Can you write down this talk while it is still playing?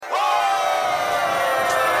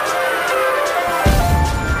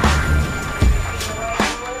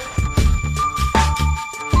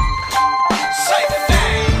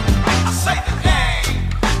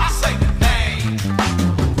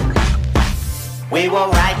We were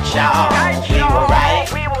right, y'all. We were right.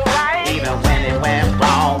 Even when it went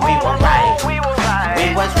wrong, we were right.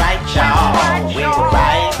 We was right, y'all. We were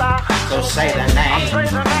right. So say the name.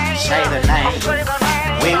 Say the name.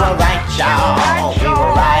 We were right, y'all. We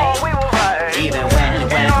were right. Even when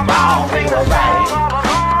it went wrong, we were right.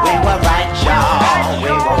 We were right, y'all.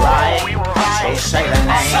 We were right. So say the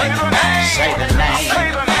name. Say the name.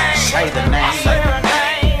 Say the name.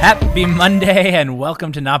 Happy Monday and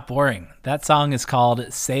welcome to Not Boring. That song is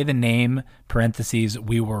called Say the Name, parentheses,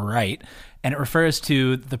 We Were Right, and it refers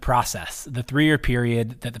to the process, the 3-year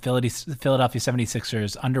period that the Philadelphia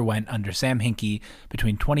 76ers underwent under Sam Hinkie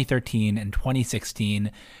between 2013 and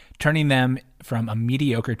 2016, turning them from a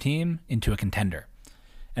mediocre team into a contender.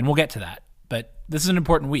 And we'll get to that. But this is an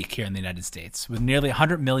important week here in the United States. With nearly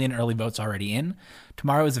 100 million early votes already in,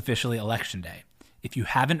 tomorrow is officially Election Day. If you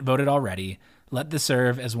haven't voted already, let this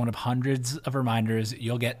serve as one of hundreds of reminders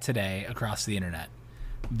you'll get today across the internet.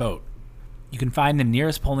 Vote. You can find the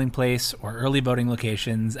nearest polling place or early voting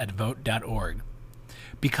locations at vote.org.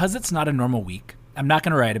 Because it's not a normal week, I'm not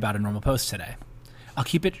going to write about a normal post today. I'll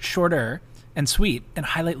keep it shorter and sweet and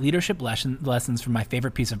highlight leadership lessons from my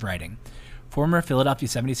favorite piece of writing, former Philadelphia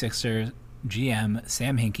 76ers GM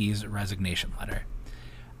Sam Hinkie's resignation letter.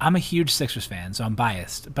 I'm a huge Sixers fan, so I'm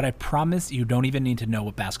biased, but I promise you don't even need to know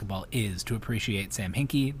what basketball is to appreciate Sam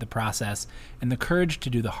Hinkie, the process, and the courage to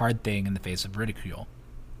do the hard thing in the face of ridicule.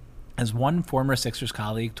 As one former Sixers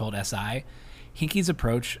colleague told SI, Hinkie's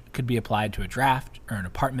approach could be applied to a draft, or an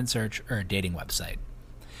apartment search, or a dating website.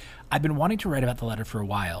 I've been wanting to write about the letter for a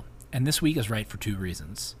while, and this week is right for 2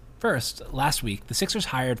 reasons. First, last week, the Sixers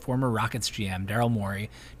hired former Rockets GM Daryl Morey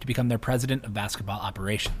to become their president of basketball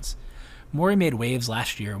operations. Morey made waves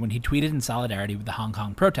last year when he tweeted in solidarity with the Hong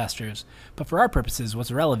Kong protesters, but for our purposes, what's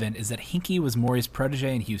relevant is that Hinkie was Morey's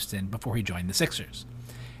protege in Houston before he joined the Sixers.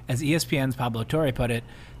 As ESPN's Pablo Torre put it,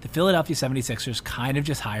 the Philadelphia 76ers kind of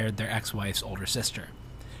just hired their ex-wife's older sister.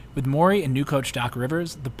 With Morey and new coach Doc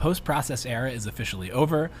Rivers, the post-process era is officially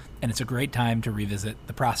over, and it's a great time to revisit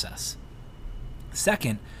the process.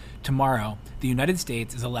 Second, tomorrow, the United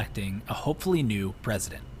States is electing a hopefully new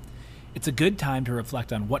president. It's a good time to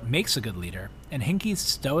reflect on what makes a good leader, and Hinkie's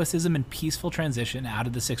stoicism and peaceful transition out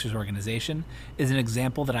of the Sixers organization is an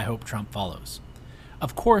example that I hope Trump follows.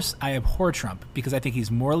 Of course, I abhor Trump because I think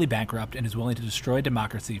he's morally bankrupt and is willing to destroy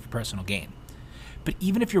democracy for personal gain. But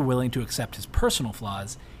even if you're willing to accept his personal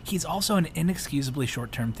flaws, he's also an inexcusably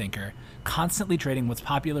short-term thinker, constantly trading what's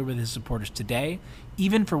popular with his supporters today,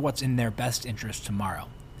 even for what's in their best interest tomorrow.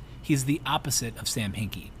 He's the opposite of Sam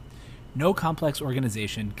Hinkie. No complex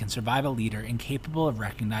organization can survive a leader incapable of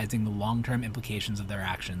recognizing the long-term implications of their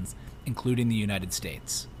actions, including the United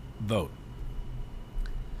States. Vote.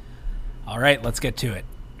 All right, let's get to it.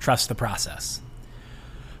 Trust the process.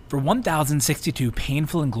 For 1,062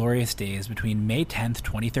 painful and glorious days between May 10th,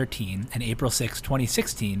 2013 and April 6th,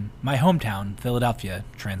 2016, my hometown, Philadelphia,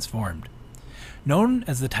 transformed. Known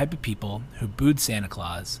as the type of people who booed Santa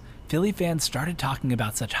Claus, Philly fans started talking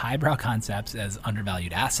about such highbrow concepts as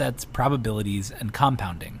undervalued assets, probabilities, and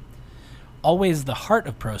compounding. Always the heart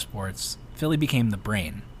of pro sports, Philly became the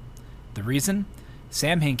brain. The reason?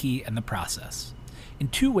 Sam Hinkie and the process. In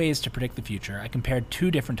 2 ways to predict the future, I compared 2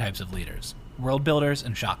 different types of leaders, world builders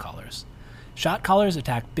and shot callers. Shot callers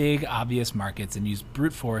attack big, obvious markets and use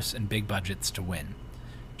brute force and big budgets to win.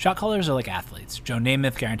 Shot callers are like athletes. Joe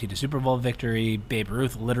Namath guaranteed a Super Bowl victory, Babe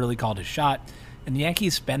Ruth literally called his shot, and the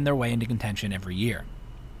Yankees spend their way into contention every year.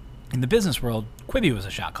 In the business world, Quibi was a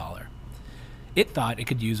shot caller. It thought it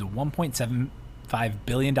could use a $1.75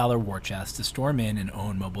 billion war chest to storm in and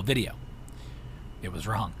own mobile video. It was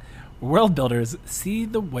wrong. World builders see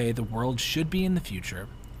the way the world should be in the future,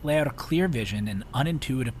 lay out a clear vision and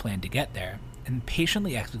unintuitive plan to get there, and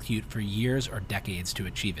patiently execute for years or decades to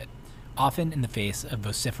achieve it, often in the face of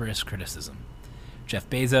vociferous criticism. Jeff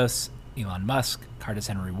Bezos, Elon Musk, Curtis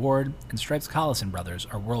Henry Ward, and Stripes Collison brothers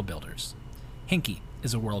are world builders. Hinkie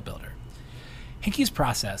is a world builder. Hinkie's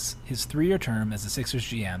process, his 3-year term as the Sixers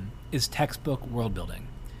GM, is textbook world building.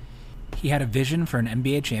 He had a vision for an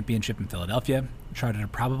NBA championship in Philadelphia, charted a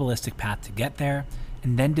probabilistic path to get there,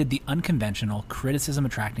 and then did the unconventional,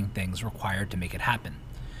 criticism-attracting things required to make it happen.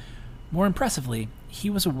 More impressively, he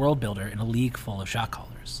was a world builder in a league full of shot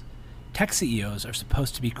callers. Tech CEOs are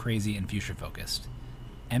supposed to be crazy and future-focused.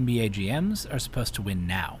 NBA GMs are supposed to win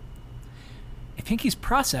now. If Hinkie's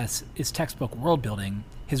process is textbook world building,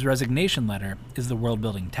 his resignation letter is the world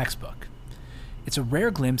building textbook. It's a rare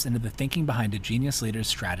glimpse into the thinking behind a genius leader's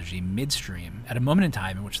strategy midstream at a moment in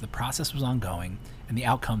time in which the process was ongoing and the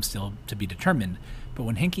outcome still to be determined, but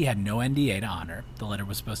when Hinkie had no NDA to honor, the letter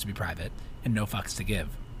was supposed to be private, and no fucks to give.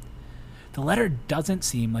 The letter doesn't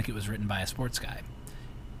seem like it was written by a sports guy.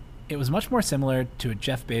 It was much more similar to a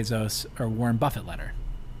Jeff Bezos or Warren Buffett letter.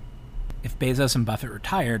 If Bezos and Buffett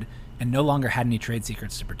retired and no longer had any trade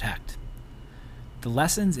secrets to protect. The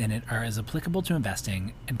lessons in it are as applicable to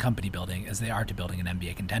investing and company building as they are to building an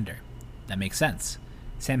NBA contender. That makes sense.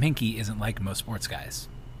 Sam Hinkie isn't like most sports guys.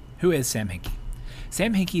 Who is Sam Hinkie?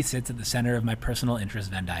 Sam Hinkie sits at the center of my personal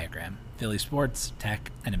interest Venn diagram: Philly sports,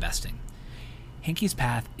 tech, and investing. Hinkie's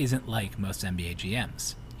path isn't like most NBA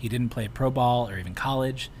GMs. He didn't play pro ball or even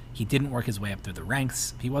college. He didn't work his way up through the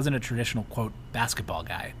ranks. He wasn't a traditional, quote, basketball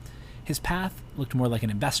guy. His path looked more like an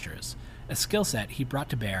investor's, a skill set he brought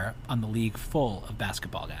to bear on the league full of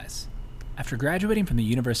basketball guys. After graduating from the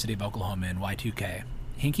University of Oklahoma in Y2K,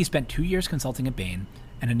 Hinkie spent 2 years consulting at Bain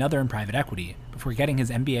and another in private equity before getting his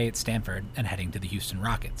MBA at Stanford and heading to the Houston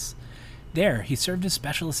Rockets. There, he served as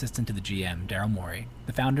special assistant to the GM, Daryl Morey,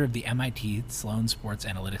 the founder of the MIT Sloan Sports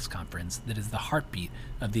Analytics Conference that is the heartbeat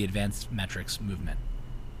of the advanced metrics movement.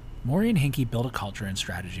 Morey and Hinkie built a culture and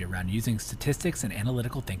strategy around using statistics and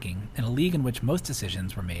analytical thinking in a league in which most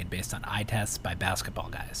decisions were made based on eye tests by basketball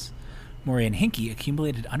guys. Morey and Hinkie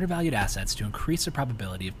accumulated undervalued assets to increase the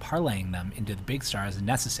probability of parlaying them into the big stars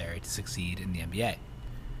necessary to succeed in the NBA.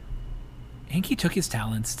 Hinkie took his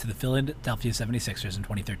talents to the Philadelphia 76ers in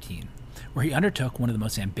 2013, where he undertook one of the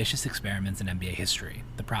most ambitious experiments in NBA history,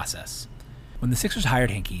 the process. When the Sixers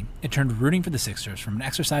hired Hinkie, it turned rooting for the Sixers from an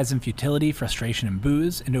exercise in futility, frustration, and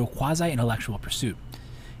booze into a quasi-intellectual pursuit.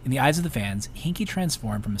 In the eyes of the fans, Hinkie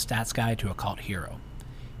transformed from a stats guy to a cult hero.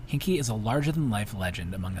 Hinkie is a larger-than-life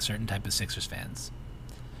legend among a certain type of Sixers fans,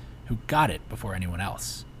 who got it before anyone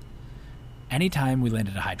else. Anytime we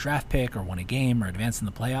landed a high draft pick or won a game or advanced in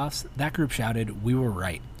the playoffs, that group shouted, "We were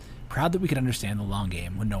right," proud that we could understand the long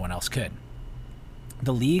game when no one else could.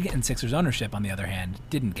 The league and Sixers ownership, on the other hand,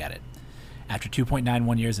 didn't get it. After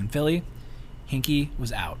 2.91 years in Philly, Hinkie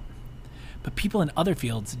was out. But people in other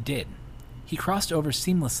fields did. He crossed over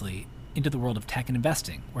seamlessly into the world of tech and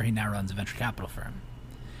investing, where he now runs a venture capital firm.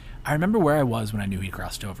 I remember where I was when I knew he'd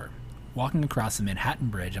crossed over, walking across the Manhattan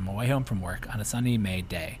Bridge on my way home from work on a sunny May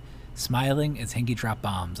day, smiling as Hinkie dropped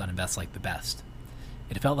bombs on Invest Like the Best.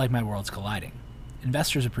 It felt like my worlds colliding.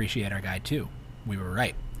 Investors appreciate our guy too. We were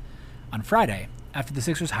right. On Friday, after the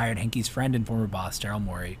Sixers hired Hinkie's friend and former boss, Daryl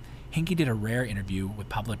Morey, Hinkie did a rare interview with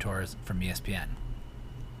Pablo Torres from ESPN.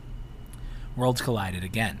 Worlds collided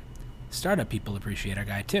again. Startup people appreciate our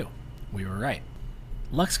guy too. We were right.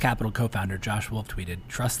 Lux Capital co-founder Josh Wolf tweeted,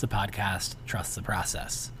 "Trust the podcast, trust the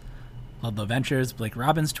process." Ludlow Ventures' Blake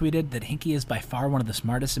Robbins tweeted that Hinkie is by far one of the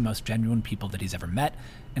smartest and most genuine people that he's ever met,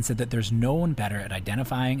 and said that there's no one better at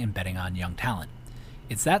identifying and betting on young talent.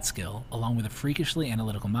 It's that skill, along with a freakishly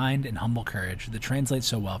analytical mind and humble courage, that translates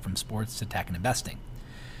so well from sports to tech and investing.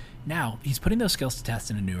 Now, he's putting those skills to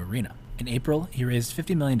test in a new arena. In April, he raised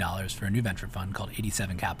 $50 million for a new venture fund called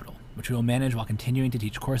 87 Capital, which he will manage while continuing to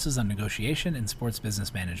teach courses on negotiation and sports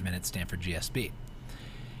business management at Stanford GSB.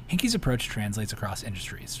 Hinkie's approach translates across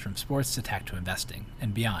industries, from sports to tech to investing,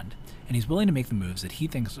 and beyond, and he's willing to make the moves that he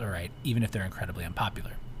thinks are right, even if they're incredibly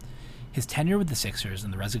unpopular. His tenure with the Sixers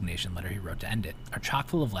and the resignation letter he wrote to end it are chock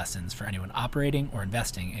full of lessons for anyone operating or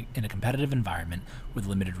investing in a competitive environment with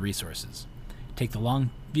limited resources. Take the long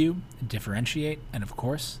view, differentiate, and of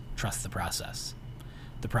course, trust the process.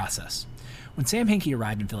 The process. When Sam Hinkie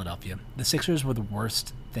arrived in Philadelphia, the Sixers were the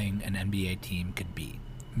worst thing an NBA team could be: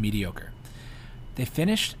 mediocre. They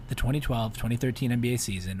finished the 2012-2013 NBA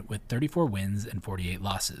season with 34 wins and 48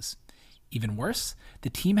 losses. Even worse, the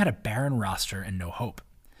team had a barren roster and no hope.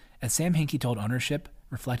 As Sam Hinkie told ownership,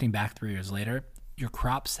 reflecting back 3 years later, "Your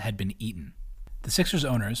crops had been eaten." The Sixers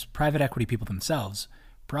owners, private equity people themselves,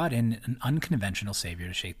 brought in an unconventional savior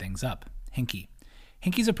to shake things up: Hinkie.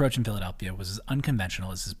 Hinkie's approach in Philadelphia was as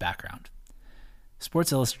unconventional as his background.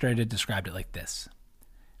 Sports Illustrated described it like this.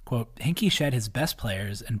 Quote, "Hinkie shed his best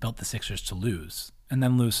players and built the Sixers to lose, and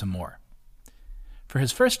then lose some more." For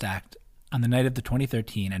his first act, on the night of the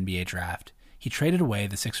 2013 NBA draft, he traded away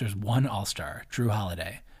the Sixers' one All-Star, Drew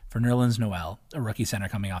Holiday, for Nerlens Noel, a rookie center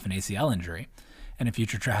coming off an ACL injury, and a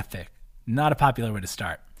future draft pick. Not a popular way to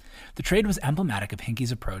start. The trade was emblematic of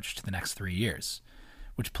Hinkie's approach to the next 3 years,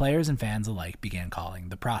 which players and fans alike began calling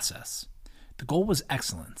the process. The goal was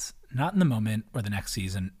excellence, not in the moment or the next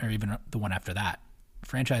season or even the one after that.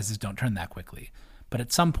 Franchises don't turn that quickly, but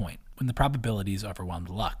at some point, when the probabilities overwhelmed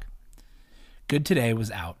luck. Good today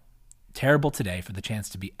was out. Terrible today for the chance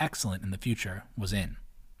to be excellent in the future was in.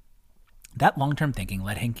 That long-term thinking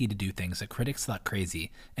led Hinkie to do things that critics thought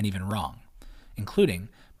crazy and even wrong, including,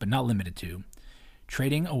 but not limited to,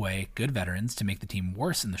 trading away good veterans to make the team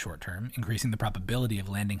worse in the short term, increasing the probability of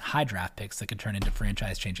landing high draft picks that could turn into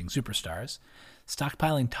franchise-changing superstars,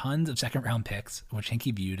 stockpiling tons of second-round picks, which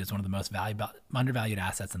Hinkie viewed as one of the most undervalued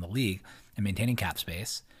assets in the league, and maintaining cap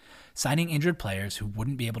space, signing injured players who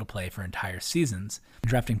wouldn't be able to play for entire seasons, and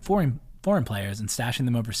drafting foreign players and stashing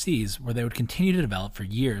them overseas where they would continue to develop for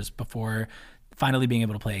years before finally being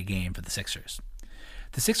able to play a game for the Sixers.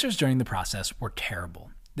 The Sixers during the process were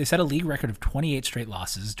terrible. They set a league record of 28 straight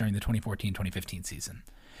losses during the 2014-2015 season.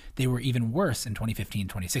 They were even worse in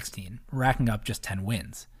 2015-2016, racking up just 10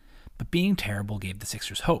 wins. But being terrible gave the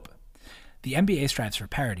Sixers hope. The NBA strives for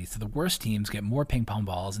parity, so the worst teams get more ping pong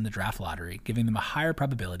balls in the draft lottery, giving them a higher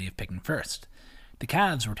probability of picking first. The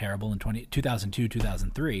Cavs were terrible in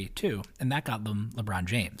 2002-2003, too, and that got them LeBron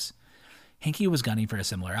James. Hinkie was gunning for a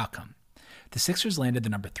similar outcome. The Sixers landed the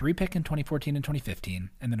number 3 pick in 2014 and 2015,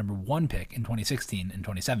 and the number 1 pick in 2016 and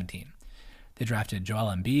 2017. They drafted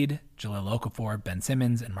Joel Embiid, Jahlil Okafor, Ben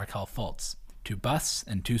Simmons, and Markelle Fultz, 2 busts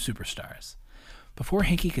and 2 superstars. Before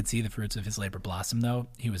Hinkie could see the fruits of his labor blossom, though,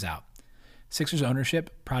 he was out. Sixers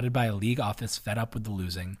ownership, prodded by a league office fed up with the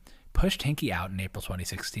losing, pushed Hinkie out in April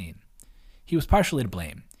 2016. He was partially to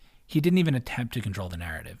blame. He didn't even attempt to control the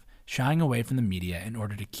narrative, shying away from the media in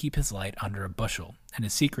order to keep his light under a bushel and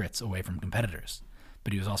his secrets away from competitors.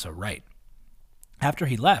 But he was also right. After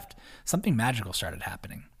he left, something magical started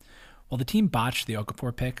happening. While the team botched the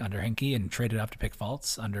Okafor pick under Hinkie and traded up to pick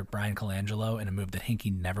Fultz under Brian Colangelo in a move that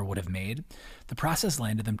Hinkie never would have made, the process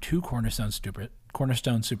landed them 2 cornerstone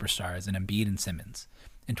superstars in Embiid and Simmons.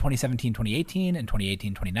 In 2017-2018 and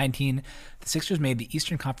 2018-2019, the Sixers made the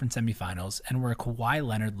Eastern Conference semifinals and were a Kawhi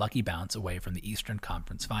Leonard lucky bounce away from the Eastern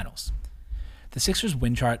Conference Finals. The Sixers'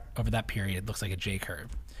 win chart over that period looks like a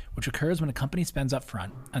J-curve, which occurs when a company spends up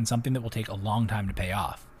front on something that will take a long time to pay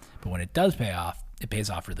off. But when it does pay off, it pays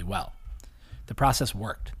off really well. The process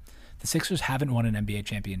worked. The Sixers haven't won an NBA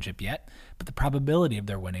championship yet, but the probability of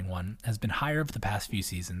their winning one has been higher over the past few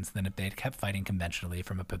seasons than if they had kept fighting conventionally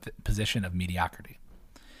from a position of mediocrity.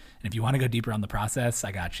 And if you want to go deeper on the process,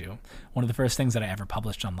 I got you. One of the first things that I ever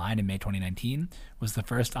published online in May 2019 was the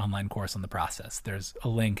first online course on the process. There's a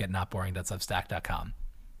link at notboring.substack.com.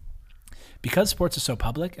 Because sports are so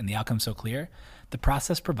public and the outcome so clear, the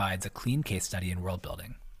process provides a clean case study in world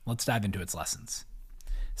building. Let's dive into its lessons.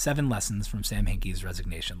 7 lessons from Sam Hinkie's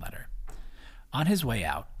resignation letter. On his way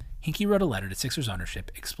out, Hinkie wrote a letter to Sixers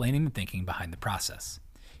ownership explaining the thinking behind the process.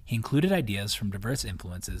 He included ideas from diverse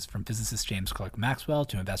influences, from physicist James Clerk Maxwell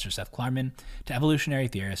to investor Seth Klarman to evolutionary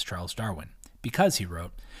theorist Charles Darwin, because, he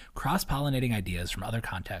wrote, cross-pollinating ideas from other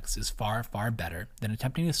contexts is far, far better than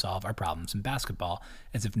attempting to solve our problems in basketball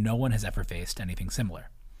as if no one has ever faced anything similar.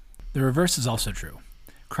 The reverse is also true.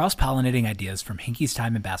 Cross-pollinating ideas from Hinkie's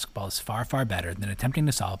time in basketball is far, far better than attempting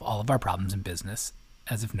to solve all of our problems in business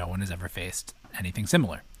as if no one has ever faced anything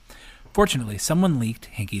similar. Fortunately, someone leaked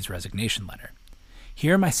Hinkie's resignation letter.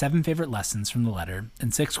 Here are my 7 favorite lessons from the letter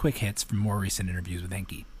and 6 quick hits from more recent interviews with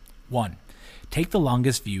Hinkie. 1. Take the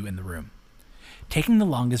longest view in the room. Taking the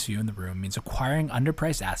longest view in the room means acquiring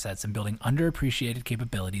underpriced assets and building underappreciated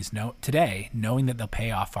capabilities today, knowing that they'll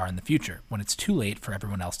pay off far in the future, when it's too late for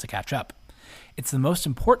everyone else to catch up. It's the most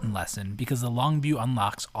important lesson because the long view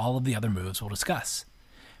unlocks all of the other moves we'll discuss.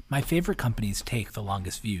 My favorite companies take the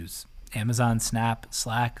longest views. Amazon, Snap,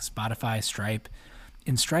 Slack, Spotify, Stripe.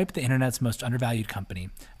 In Stripe, the internet's most undervalued company,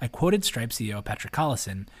 I quoted Stripe CEO Patrick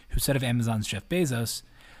Collison, who said of Amazon's Jeff Bezos,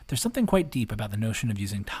 "There's something quite deep about the notion of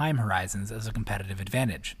using time horizons as a competitive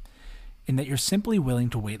advantage, in that you're simply willing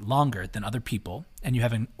to wait longer than other people, and you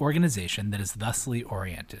have an organization that is thusly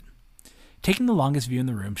oriented." Taking the longest view in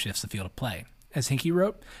the room shifts the field of play. As Hinkie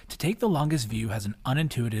wrote, to take the longest view has an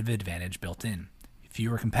unintuitive advantage built in: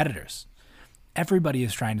 fewer competitors. Everybody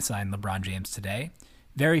is trying to sign LeBron James today.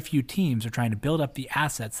 Very few teams are trying to build up the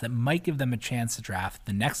assets that might give them a chance to draft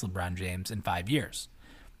the next LeBron James in 5 years.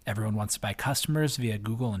 Everyone wants to buy customers via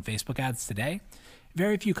Google and Facebook ads today.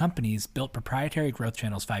 Very few companies built proprietary growth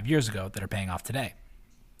channels 5 years ago that are paying off today.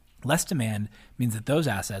 Less demand means that those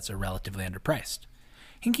assets are relatively underpriced.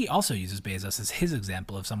 Hinkie also uses Bezos as his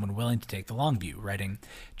example of someone willing to take the long view, writing,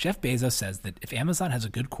 "Jeff Bezos says that if Amazon has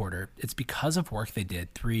a good quarter, it's because of work they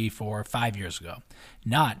did 3, 4, 5 years ago,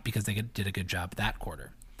 not because they did a good job that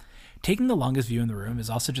quarter." Taking the longest view in the room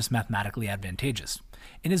is also just mathematically advantageous.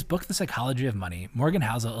 In his book, The Psychology of Money, Morgan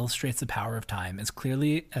Housel illustrates the power of time as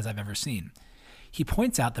clearly as I've ever seen. He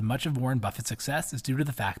points out that much of Warren Buffett's success is due to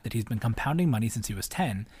the fact that he's been compounding money since he was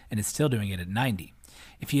 10 and is still doing it at 90.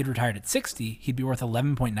 If he had retired at 60, he'd be worth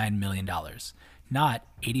 $11.9 million, not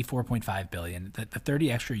 $84.5 billion that the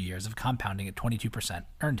 30 extra years of compounding at 22%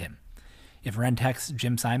 earned him. If Rentech's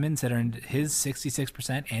Jim Simons had earned his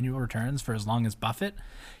 66% annual returns for as long as Buffett,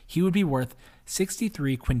 he would be worth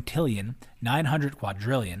 63 quintillion, 900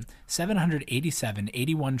 quadrillion, 787,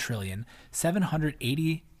 81 trillion,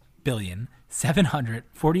 780 billion,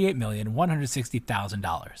 748 million,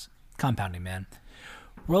 $160,000. Compounding, man.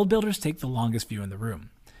 World builders take the longest view in the room.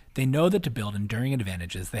 They know that to build enduring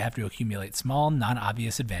advantages, they have to accumulate small,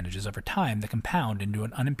 non-obvious advantages over time that compound into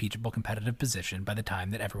an unimpeachable competitive position by the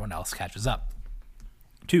time that everyone else catches up.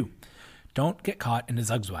 2. Don't get caught in a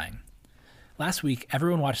zugzwang. Last week,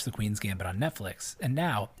 everyone watched The Queen's Gambit on Netflix, and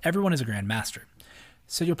now everyone is a grandmaster.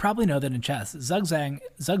 So you'll probably know that in chess,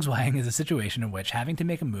 zugzwang is a situation in which having to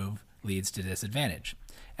make a move leads to disadvantage.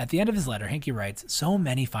 At the end of his letter, Hinkie writes, "So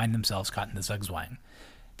many find themselves caught in the zugzwang.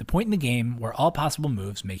 The point in the game where all possible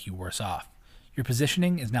moves make you worse off. Your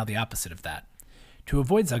positioning is now the opposite of that. To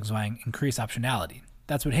avoid zugzwang, increase optionality.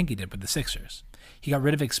 That's what Hinkie did with the Sixers. He got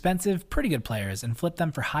rid of expensive, pretty good players and flipped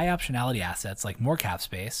them for high optionality assets like more cap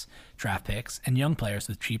space, draft picks, and young players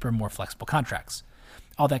with cheaper, more flexible contracts.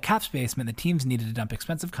 All that cap space meant the teams needed to dump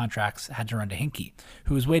expensive contracts had to run to Hinkie,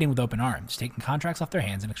 who was waiting with open arms, taking contracts off their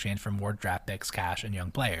hands in exchange for more draft picks, cash, and young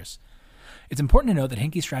players. It's important to note that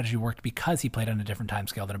Hinkie's strategy worked because he played on a different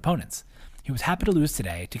timescale than opponents. He was happy to lose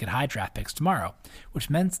today to get high draft picks tomorrow, which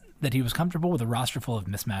meant that he was comfortable with a roster full of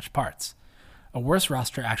mismatched parts. A worse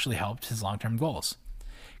roster actually helped his long-term goals.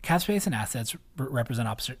 Cap space and assets represent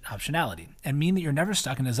optionality and mean that you're never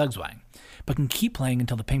stuck in a zugzwang, but can keep playing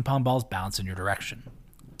until the ping-pong balls bounce in your direction.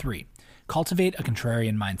 3. Cultivate a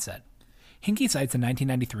contrarian mindset. Hinkie cites a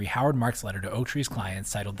 1993 Howard Marks letter to Oaktree's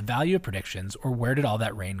clients titled The Value of Predictions, or Where Did All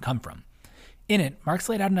That Rain Come From? In it, Marks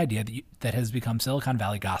laid out an idea that has become Silicon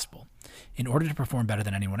Valley gospel. In order to perform better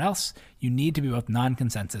than anyone else, you need to be both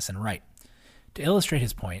non-consensus and right. To illustrate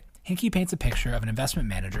his point, Hinkie paints a picture of an investment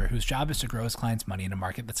manager whose job is to grow his clients' money in a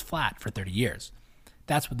market that's flat for 30 years.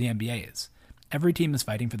 That's what the NBA is. Every team is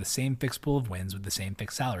fighting for the same fixed pool of wins with the same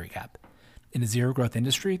fixed salary cap. In a zero-growth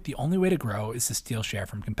industry, the only way to grow is to steal share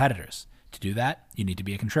from competitors. To do that, you need to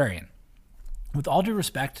be a contrarian. With all due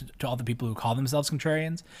respect to all the people who call themselves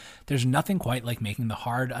contrarians, there's nothing quite like making the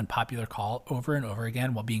hard, unpopular call over and over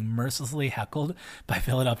again while being mercilessly heckled by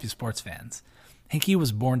Philadelphia sports fans. Hinkie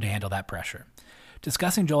was born to handle that pressure.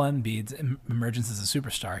 Discussing Joel Embiid's emergence as a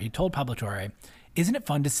superstar, he told Pablo, "Isn't it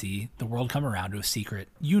fun to see the world come around to a secret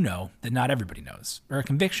you know that not everybody knows, or a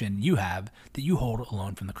conviction you have that you hold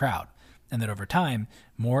alone from the crowd, and that over time,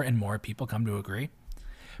 more and more people come to agree?"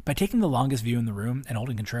 By taking the longest view in the room and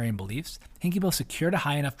holding contrarian beliefs, Hinkie both secured a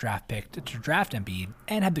high enough draft pick to draft Embiid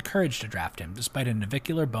and had the courage to draft him despite a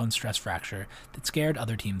navicular bone stress fracture that scared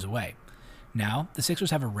other teams away. Now, the Sixers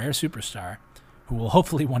have a rare superstar who will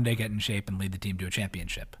hopefully one day get in shape and lead the team to a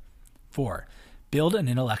championship. 4. Build an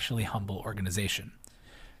intellectually humble organization.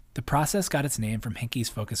 The process got its name from Hinkie's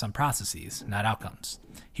focus on processes, not outcomes.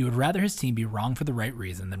 He would rather his team be wrong for the right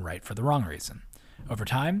reason than right for the wrong reason. Over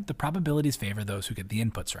time, the probabilities favor those who get the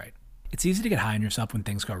inputs right. It's easy to get high on yourself when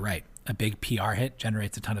things go right. A big PR hit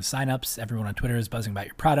generates a ton of signups, everyone on Twitter is buzzing about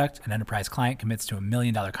your product, an enterprise client commits to $1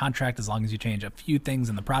 million contract as long as you change a few things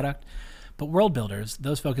in the product. But world builders,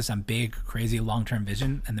 those focused on big, crazy long-term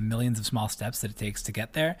vision and the millions of small steps that it takes to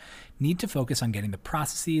get there, need to focus on getting the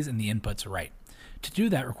processes and the inputs right. To do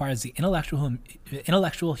that requires the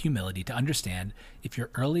intellectual humility to understand if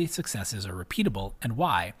your early successes are repeatable and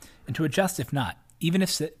why, and to adjust if not, even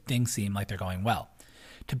if things seem like they're going well.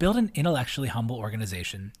 To build an intellectually humble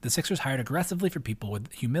organization, the Sixers hired aggressively for people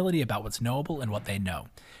with humility about what's knowable and what they know.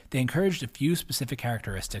 They encouraged a few specific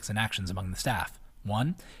characteristics and actions among the staff.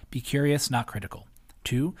 1. Be curious, not critical.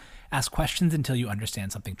 2. Ask questions until you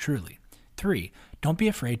understand something truly. 3. Don't be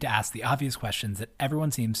afraid to ask the obvious questions that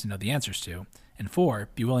everyone seems to know the answers to. And 4.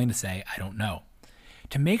 Be willing to say, I don't know.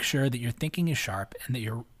 To make sure that your thinking is sharp and that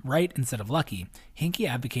you're right instead of lucky, Hinkie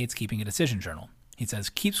advocates keeping a decision journal. He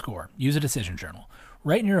says, keep score, use a decision journal.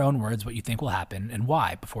 Write in your own words what you think will happen and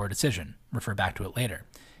why before a decision. Refer back to it later.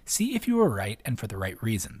 See if you were right and for the right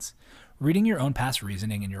reasons. Reading your own past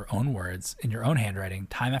reasoning in your own words, in your own handwriting,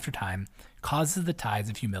 time after time, causes the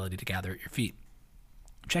tides of humility to gather at your feet.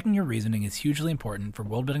 Checking your reasoning is hugely important for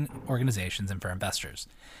world-building organizations and for investors.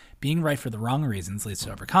 Being right for the wrong reasons leads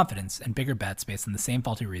to overconfidence, and bigger bets based on the same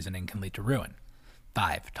faulty reasoning can lead to ruin.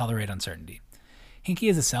 5. Tolerate uncertainty.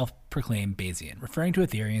 Hinkie is a self-proclaimed Bayesian, referring to a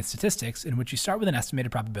theory in statistics in which you start with an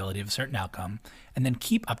estimated probability of a certain outcome and then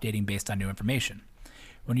keep updating based on new information.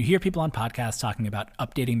 When you hear people on podcasts talking about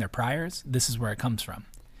updating their priors, this is where it comes from.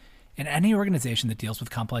 In any organization that deals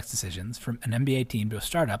with complex decisions, from an MBA team to a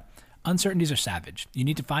startup, Uncertainties are savage. You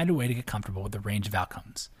need to find a way to get comfortable with the range of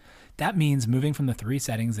outcomes. That means moving from the three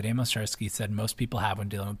settings that Amos Tversky said most people have when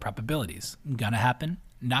dealing with probabilities: gonna happen,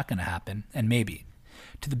 not gonna happen, and maybe,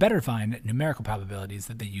 to the better defined numerical probabilities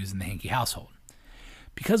that they use in the Hinkie household.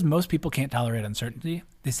 Because most people can't tolerate uncertainty,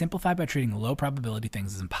 they simplify by treating low probability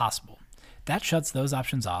things as impossible. That shuts those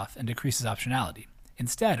options off and decreases optionality.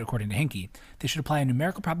 Instead, according to Hinkie, they should apply a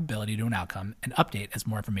numerical probability to an outcome and update as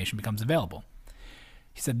more information becomes available.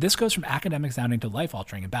 He said this goes from academic sounding to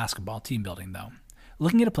life-altering in basketball team building, though.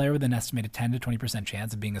 Looking at a player with an estimated 10 to 20%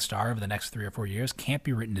 chance of being a star over the next 3 or 4 years can't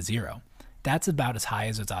be written to zero. That's about as high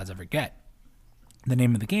as its odds ever get. The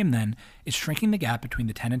name of the game, then, is shrinking the gap between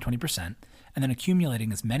the 10 and 20% and then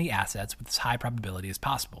accumulating as many assets with as high probability as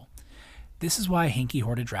possible. This is why Hinkie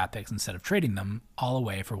hoarded draft picks instead of trading them all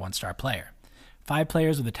away for one-star player. 5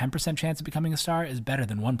 players with a 10% chance of becoming a star is better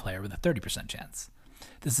than 1 player with a 30% chance.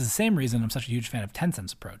 This is the same reason I'm such a huge fan of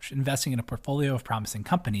Tencent's approach, investing in a portfolio of promising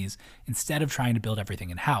companies instead of trying to build everything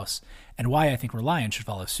in-house, and why I think Reliant should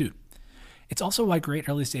follow suit. It's also why great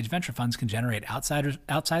early-stage venture funds can generate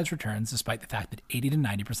outsized returns despite the fact that 80 to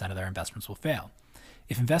 90% of their investments will fail.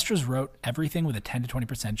 If investors wrote everything with a 10 to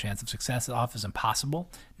 20% chance of success off as impossible,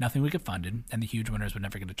 nothing would get funded, and the huge winners would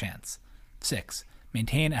never get a chance. 6.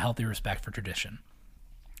 Maintain a healthy respect for tradition.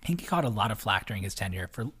 Hinkie caught a lot of flack during his tenure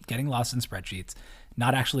for getting lost in spreadsheets,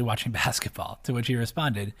 not actually watching basketball, to which he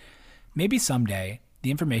responded, maybe someday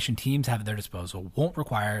the information teams have at their disposal won't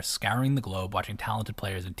require scouring the globe watching talented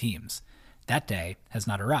players and teams. That day has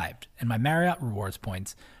not arrived, and my Marriott rewards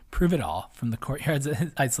points prove it all from the courtyards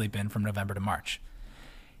I sleep in from November to March.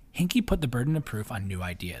 Hinkie put the burden of proof on new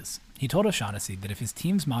ideas. He told O'Shaughnessy that if his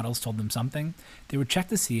team's models told them something, they would check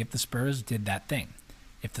to see if the Spurs did that thing.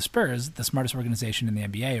 If the Spurs, the smartest organization in the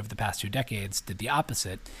NBA over the past 2 decades, did the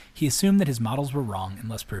opposite, he assumed that his models were wrong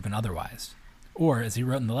unless proven otherwise. Or, as he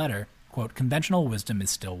wrote in the letter, quote, conventional wisdom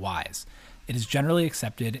is still wise. It is generally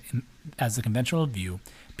accepted as the conventional view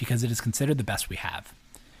because it is considered the best we have.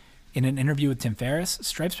 In an interview with Tim Ferriss,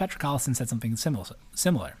 Stripe's Patrick Collison said something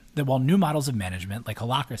similar, that while new models of management like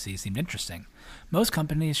holacracy seemed interesting, most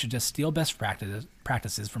companies should just steal best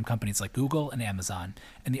practices from companies like Google and Amazon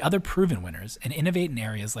and the other proven winners and innovate in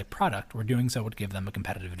areas like product where doing so would give them a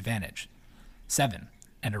competitive advantage. 7.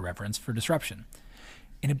 And a reverence for disruption.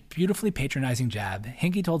 In a beautifully patronizing jab,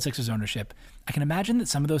 Hinkie told Sixers ownership, I can imagine that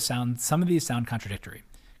some of these sound contradictory.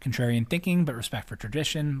 Contrarian thinking but respect for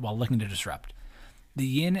tradition while looking to disrupt. The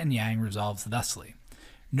yin and yang resolves thusly.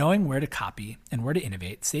 Knowing where to copy and where to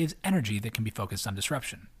innovate saves energy that can be focused on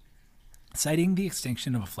disruption. Citing the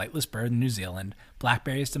extinction of a flightless bird in New Zealand,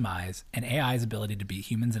 BlackBerry's demise, and AI's ability to beat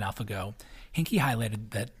humans in AlphaGo, Hinkie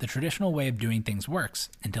highlighted that the traditional way of doing things works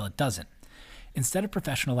until it doesn't. Instead of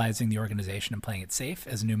professionalizing the organization and playing it safe,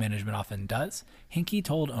 as new management often does, Hinkie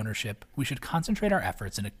told ownership we should concentrate our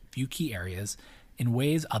efforts in a few key areas in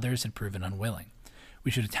ways others had proven unwilling. We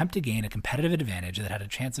should attempt to gain a competitive advantage that had a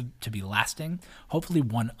chance to be lasting, hopefully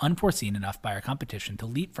one unforeseen enough by our competition to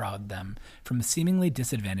leapfrog them from a seemingly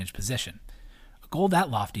disadvantaged position. A goal that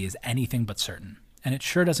lofty is anything but certain, and it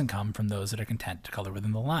sure doesn't come from those that are content to color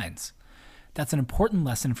within the lines. That's an important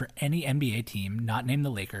lesson for any NBA team not named the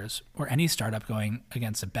Lakers or any startup going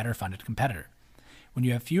against a better funded competitor. When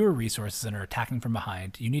you have fewer resources and are attacking from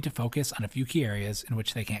behind, you need to focus on a few key areas in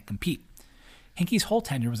which they can't compete. Hinkie's whole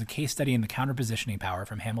tenure was a case study in the counter-positioning power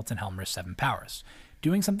from Hamilton-Helmer's 7 powers,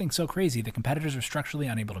 doing something so crazy that competitors are structurally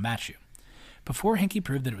unable to match you. Before Hinkie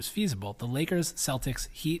proved that it was feasible, the Lakers, Celtics,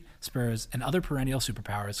 Heat, Spurs, and other perennial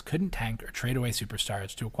superpowers couldn't tank or trade away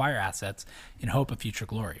superstars to acquire assets in hope of future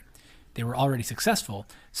glory. They were already successful,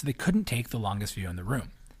 so they couldn't take the longest view in the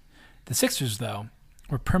room. The Sixers, though,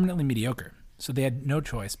 were permanently mediocre, so they had no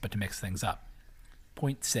choice but to mix things up.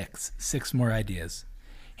 Point 6. 6 more ideas.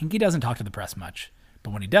 Hinkie doesn't talk to the press much, but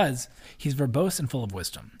when he does, he's verbose and full of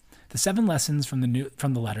wisdom. The 7 lessons from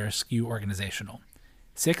the letter skew organizational.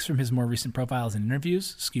 6 from his more recent profiles and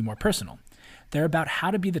interviews skew more personal. They're about how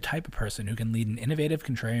to be the type of person who can lead an innovative,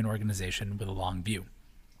 contrarian organization with a long view.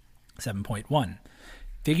 7.1.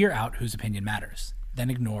 Figure out whose opinion matters, then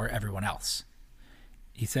ignore everyone else.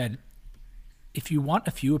 He said, if you want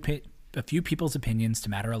a few people's opinions to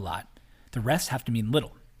matter a lot, the rest have to mean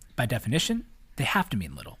little. By definition, they have to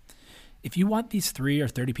mean little. If you want these 3 or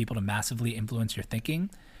 30 people to massively influence your thinking,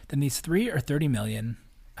 then these 3 or 30 million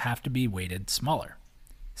have to be weighted smaller.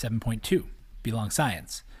 7.2. Belong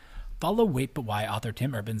science. Follow Wait But Why author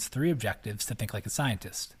Tim Urban's 3 objectives to think like a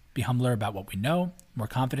scientist. Be humbler about what we know, more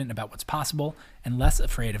confident about what's possible, and less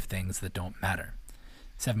afraid of things that don't matter.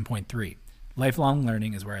 7.3. Lifelong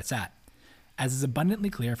learning is where it's at. As is abundantly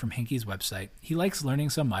clear from Henke's website, he likes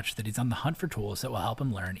learning so much that he's on the hunt for tools that will help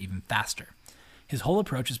him learn even faster. His whole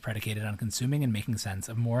approach is predicated on consuming and making sense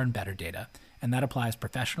of more and better data, and that applies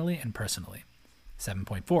professionally and personally.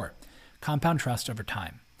 7.4. Compound trust over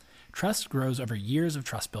time. Trust grows over years of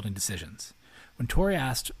trust-building decisions. When Torrey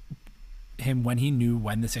asked him when he knew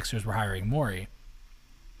when the Sixers were hiring Morey,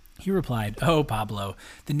 he replied, "Oh, Pablo,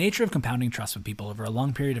 the nature of compounding trust with people over a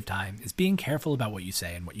long period of time is being careful about what you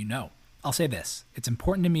say and what you know. I'll say this, it's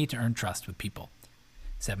important to me to earn trust with people."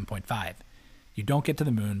 7.5. You don't get to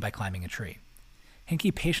the moon by climbing a tree.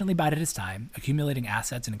 Henke patiently bided his time, accumulating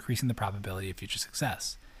assets and increasing the probability of future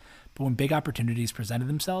success. But when big opportunities presented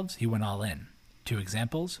themselves, he went all in. 2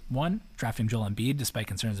 examples. 1, drafting Joel Embiid despite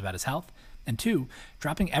concerns about his health. And 2,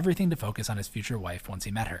 dropping everything to focus on his future wife once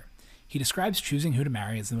he met her. He describes choosing who to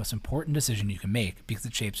marry as the most important decision you can make because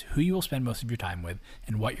it shapes who you will spend most of your time with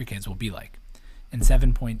and what your kids will be like. And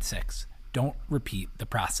 7.6, don't repeat the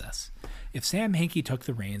process. If Sam Hinkie took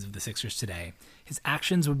the reins of the Sixers today, his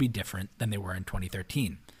actions would be different than they were in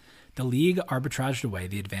 2013. The league arbitraged away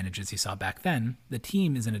the advantages he saw back then, the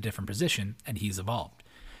team is in a different position, and he's evolved.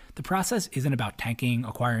 The process isn't about tanking,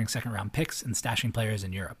 acquiring second-round picks, and stashing players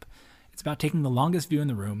in Europe. It's about taking the longest view in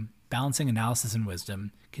the room, balancing analysis and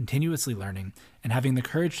wisdom, continuously learning, and having the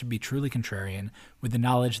courage to be truly contrarian with the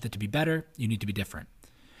knowledge that to be better, you need to be different.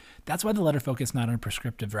 That's why the letter focused not on a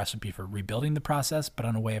prescriptive recipe for rebuilding the process, but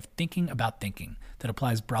on a way of thinking about thinking that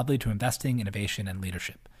applies broadly to investing, innovation, and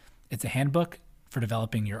leadership. It's a handbook for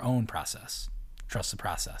developing your own process. Trust the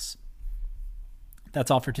process.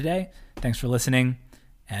 That's all for today. Thanks for listening,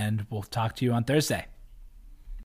 and we'll talk to you on Thursday.